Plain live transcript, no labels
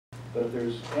But if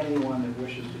there's anyone that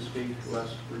wishes to speak to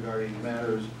us regarding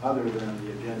matters other than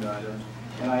the agenda items,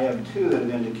 and I have two that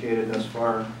have indicated thus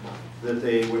far that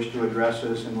they wish to address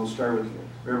us, and we'll start with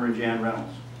Reverend Jan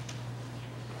Reynolds.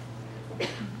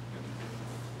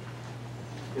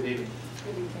 Good evening.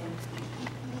 Good evening.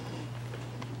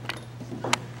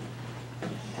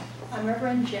 I'm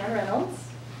Reverend Jan Reynolds,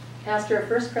 pastor of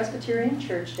First Presbyterian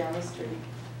Church down the street.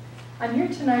 I'm here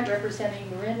tonight representing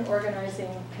Marin Organizing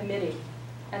Committee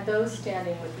and those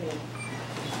standing with me.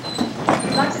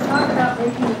 I'd like to talk about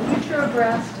making the future of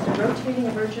rest and a rotating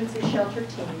emergency shelter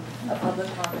team a public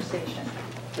conversation.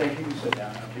 Thank you. Sit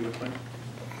down if you would, please.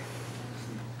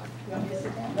 You want me to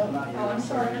sit down? No, not you. Oh, I'm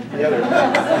sorry. The other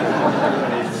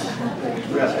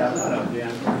rest out. No, Jan.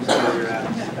 You stay where you're at.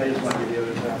 I just want to give you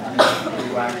the other side.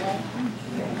 Relax.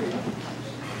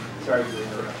 Sorry for the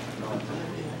interruption.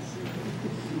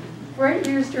 For 8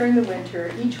 years during the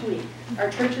winter, each week, our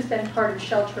church has been part of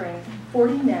sheltering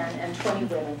 40 men and 20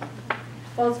 women.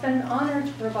 While it's been an honor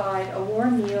to provide a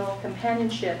warm meal,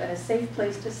 companionship, and a safe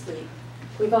place to sleep,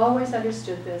 we've always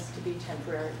understood this to be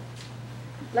temporary.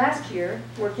 Last year,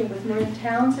 working with Marin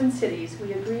towns and cities,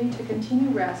 we agreed to continue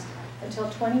rest until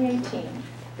 2018,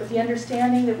 with the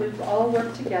understanding that we would all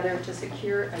work together to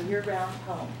secure a year-round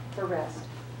home for rest.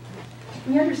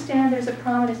 We understand there's a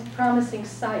promising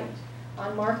site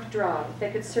on Mont Drive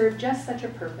that could serve just such a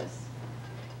purpose.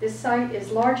 This site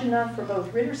is large enough for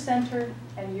both Ritter Center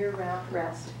and year-round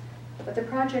rest, but the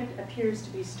project appears to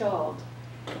be stalled.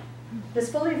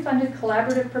 This fully funded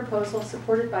collaborative proposal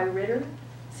supported by Ritter,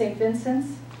 St.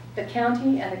 Vincent's, the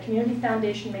county, and the Community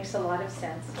Foundation makes a lot of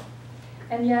sense.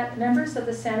 And yet, members of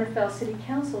the San Rafael City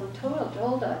Council have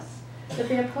told us that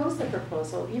they oppose the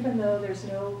proposal, even though there's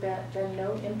been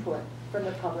no input from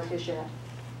the public as yet.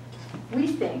 We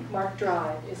think Mont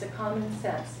Drive is a common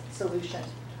sense solution.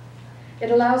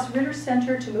 It allows Ritter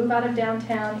Center to move out of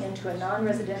downtown into a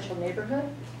non-residential neighborhood.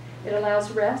 It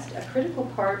allows rest, a critical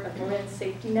part of Marin's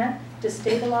safety net, to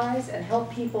stabilize and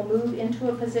help people move into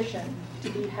a position to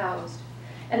be housed.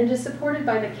 And it is supported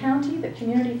by the county, the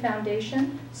Community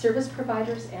Foundation, service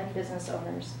providers, and business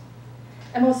owners.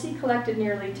 MLC collected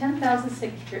nearly 10,000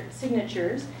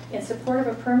 signatures in support of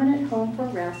a permanent home for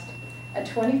rest, and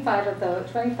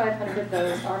 2,500 of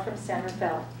those are from San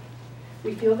Rafael.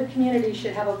 We feel the community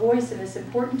should have a voice in this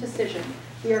important decision.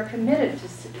 We are committed to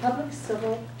public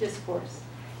civil discourse,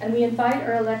 and we invite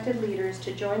our elected leaders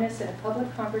to join us in a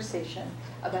public conversation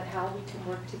about how we can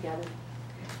work together.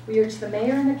 We urge the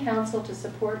mayor and the council to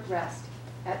support rest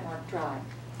at Mont Drive.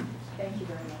 Thank you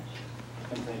very much.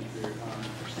 And thank you for your comments.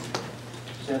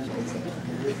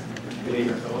 Good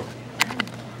evening, Philip.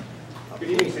 Good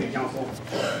evening, City Council.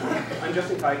 I'm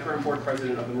Justin Kai, current board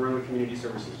president of the Marinwood Community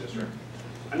Services District.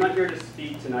 I'm not here to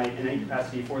speak tonight in any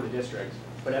capacity for the district,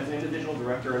 but as an individual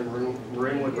director and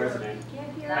Marinwood resident,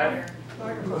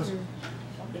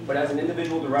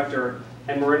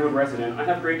 I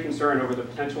have great concern over the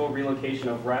potential relocation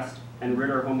of Rest and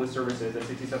Ritter Homeless Services at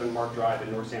 67 Mont Drive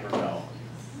in North San Rafael,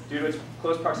 due to its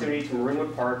close proximity to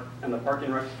Marinwood Park and the park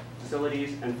and rec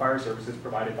facilities and fire services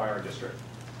provided by our district.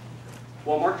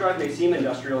 While Mont Drive may seem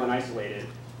industrial and isolated,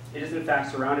 it is in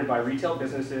fact surrounded by retail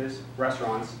businesses,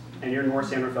 restaurants, and your North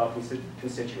San Rafael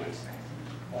constituents: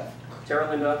 Terra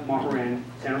Linda, Marin,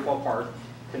 San Rafael Park,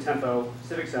 Contempo,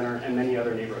 Civic Center, and many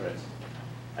other neighborhoods,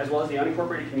 as well as the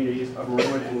unincorporated communities of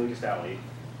Marinwood and Lucas Valley.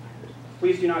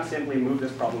 Please do not simply move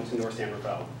this problem to North San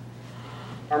Rafael.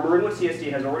 Our Marinwood CSD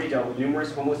has already dealt with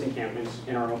numerous homeless encampments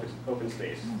in our open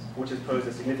space, which has posed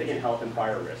a significant health and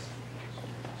fire risk.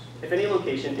 If any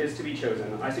location is to be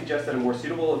chosen, I suggest that a more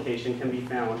suitable location can be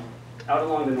found out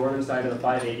along the northern side of the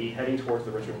 580 heading towards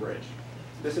the Richmond Bridge.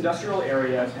 This industrial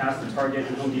area past the Target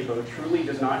and Home Depot truly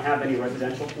does not have any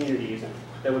residential communities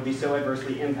that would be so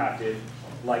adversely impacted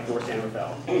like North San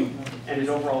Rafael, and is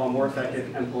overall a more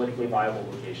effective and politically viable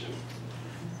location.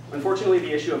 Unfortunately,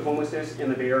 the issue of homelessness in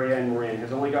the Bay Area and Marin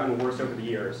has only gotten worse over the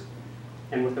years,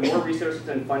 and with the more resources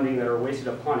and funding that are wasted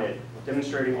upon it,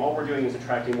 demonstrating all we're doing is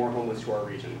attracting more homeless to our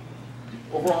region.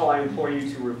 Overall, I implore you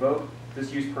to revoke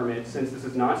this use permit, since this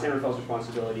is not San Rafael's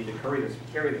responsibility to carry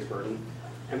this burden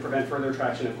and prevent further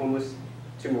attraction of homeless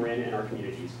to Marin and our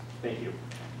communities. Thank you.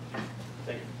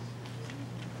 Thank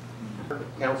you.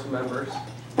 Council members,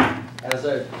 as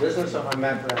a business owner, I'm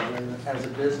Matt Brown, and as a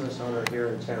business owner here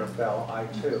in San Rafael, I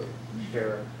too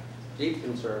share deep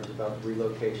concerns about the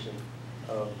relocation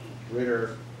of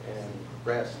Ritter and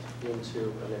Rest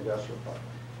into an industrial park.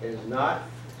 It is not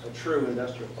a true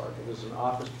industrial park. It is an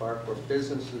office park where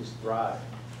businesses thrive.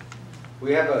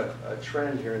 We have a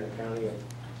trend here in the county of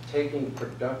taking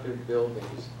productive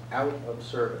buildings out of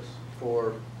service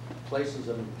for places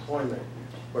of employment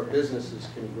where businesses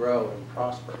can grow and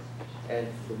prosper. And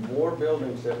the more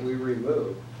buildings that we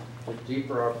remove, the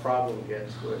deeper our problem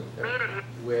gets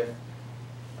with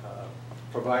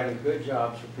providing good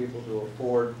jobs for people to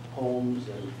afford homes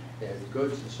and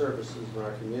goods and services in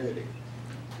our community.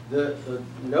 The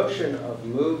notion of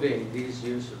moving these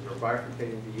uses or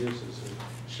bifurcating the uses and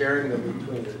sharing them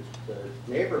between the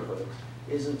neighborhoods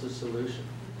isn't a solution.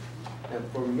 And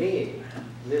for me,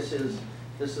 this is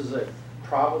a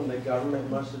problem that government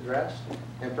must address,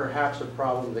 and perhaps a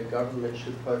problem that government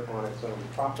should put on its own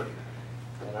property.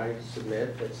 And I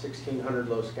submit that 1600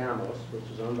 Los Gamos, which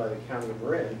is owned by the County of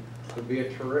Marin, would be a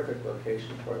terrific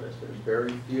location for this. There's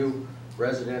very few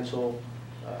residential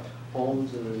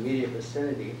homes in the immediate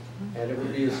vicinity, and it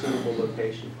would be a suitable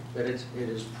location. But it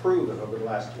is proven over the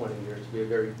last 20 years to be a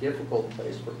very difficult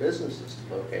place for businesses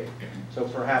to locate. So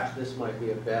perhaps this might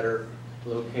be a better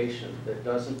location that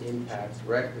doesn't impact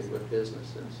directly with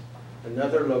businesses.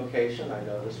 Another location, I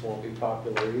know this won't be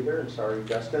popular either, and sorry,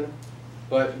 Justin,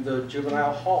 but the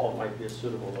juvenile hall might be a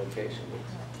suitable location.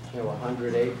 It's,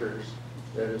 100 acres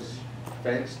that is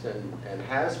fenced and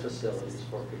has facilities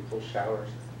for people, showers,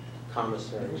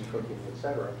 commissaries, cooking,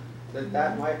 etc.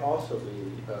 That might also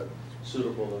be a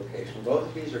suitable location. Both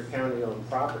of these are county-owned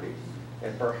properties,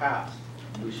 and perhaps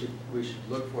we should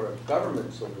look for a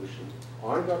government solution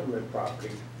on government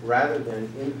property rather than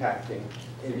impacting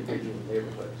individual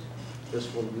neighborhoods.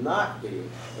 This will not be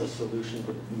a solution.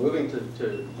 Moving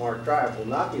to Mont Drive will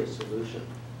not be a solution.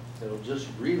 It will just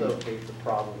relocate the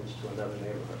problems to another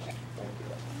neighborhood. Thank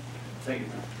you. Thank you.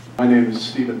 My name is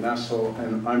Stephen Nessel,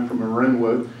 and I'm from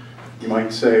Marinwood. You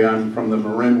might say I'm from the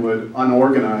Marinwood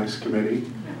Unorganized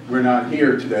Committee. We're not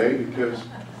here today because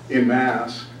in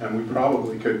mass, and we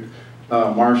probably could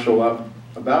marshal up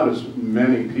about as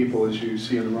many people as you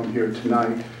see in the room here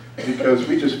tonight, because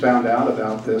we just found out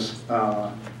about this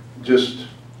just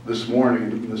this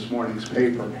morning in this morning's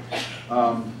paper.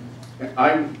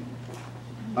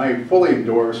 I fully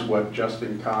endorse what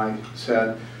Justin Kai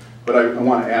said, but I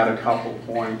want to add a couple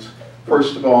points.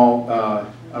 First of all,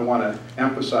 I want to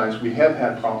emphasize we have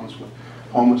had problems with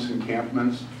homeless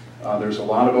encampments. There's a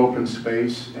lot of open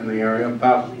space in the area,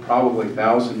 about probably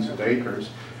thousands of acres,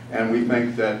 and we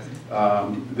think that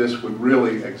this would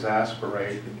really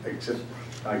exacerbate,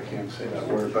 I can't say that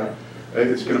word, but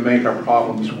it's going to make our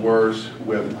problems worse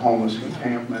with homeless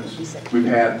encampments. We've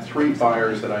had 3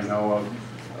 fires that I know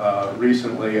of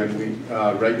recently, and we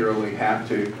regularly have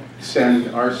to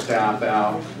send our staff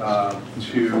out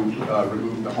to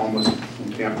remove the homeless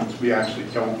encampments. We actually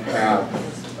don't have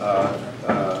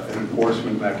an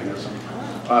enforcement mechanism.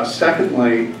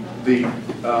 Secondly,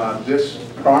 this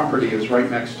property is right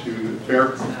next to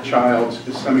Fairchild's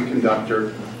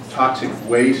semiconductor toxic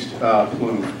waste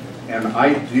plume, and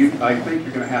I think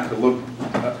you're going to have to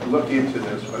look into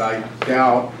this, but I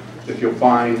doubt if you'll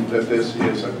find that this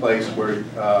is a place where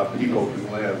people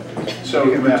can live. So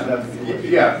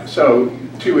yeah, so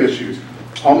 2 issues: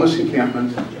 homeless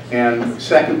encampment, and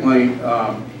secondly,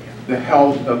 the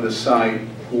health of the site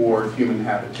for human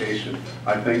habitation,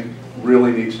 I think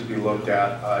really needs to be looked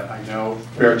at. I know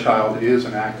Fairchild is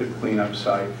an active cleanup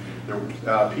site.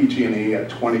 PG&E at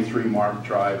 23 Mont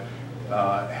Drive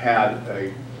had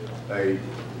a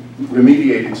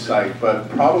remediated site, but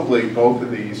probably both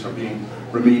of these are being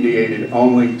remediated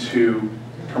only to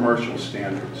commercial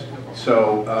standards.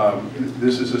 So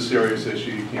this is a serious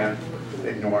issue. You can't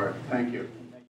ignore it. Thank you.